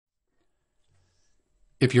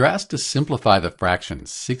If you're asked to simplify the fraction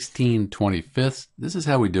 16/25, this is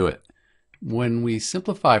how we do it. When we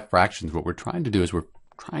simplify fractions, what we're trying to do is we're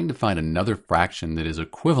trying to find another fraction that is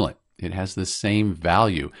equivalent. It has the same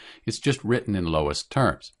value. It's just written in lowest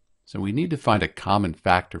terms. So we need to find a common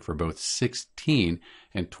factor for both 16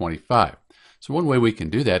 and 25. So one way we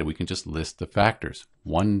can do that, we can just list the factors.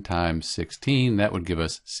 1 times 16, that would give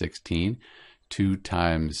us 16. 2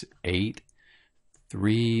 times 8.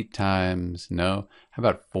 3 times, no, how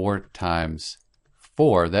about 4 times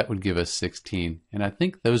 4? That would give us 16, and I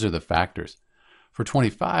think those are the factors. For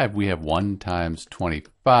 25, we have 1 times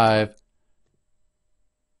 25,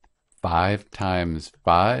 5 times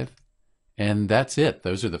 5, and that's it.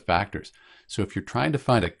 Those are the factors. So if you're trying to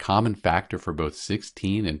find a common factor for both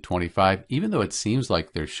 16 and 25, even though it seems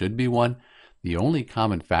like there should be one, the only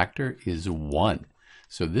common factor is 1.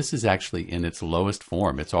 So this is actually in its lowest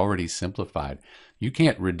form. It's already simplified. You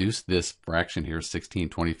can't reduce this fraction here,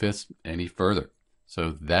 16/25, any further.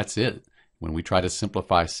 So that's it. When we try to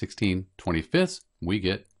simplify 16/25, we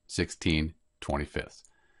get 16/25.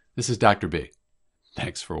 This is Dr. B.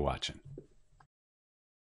 Thanks for watching.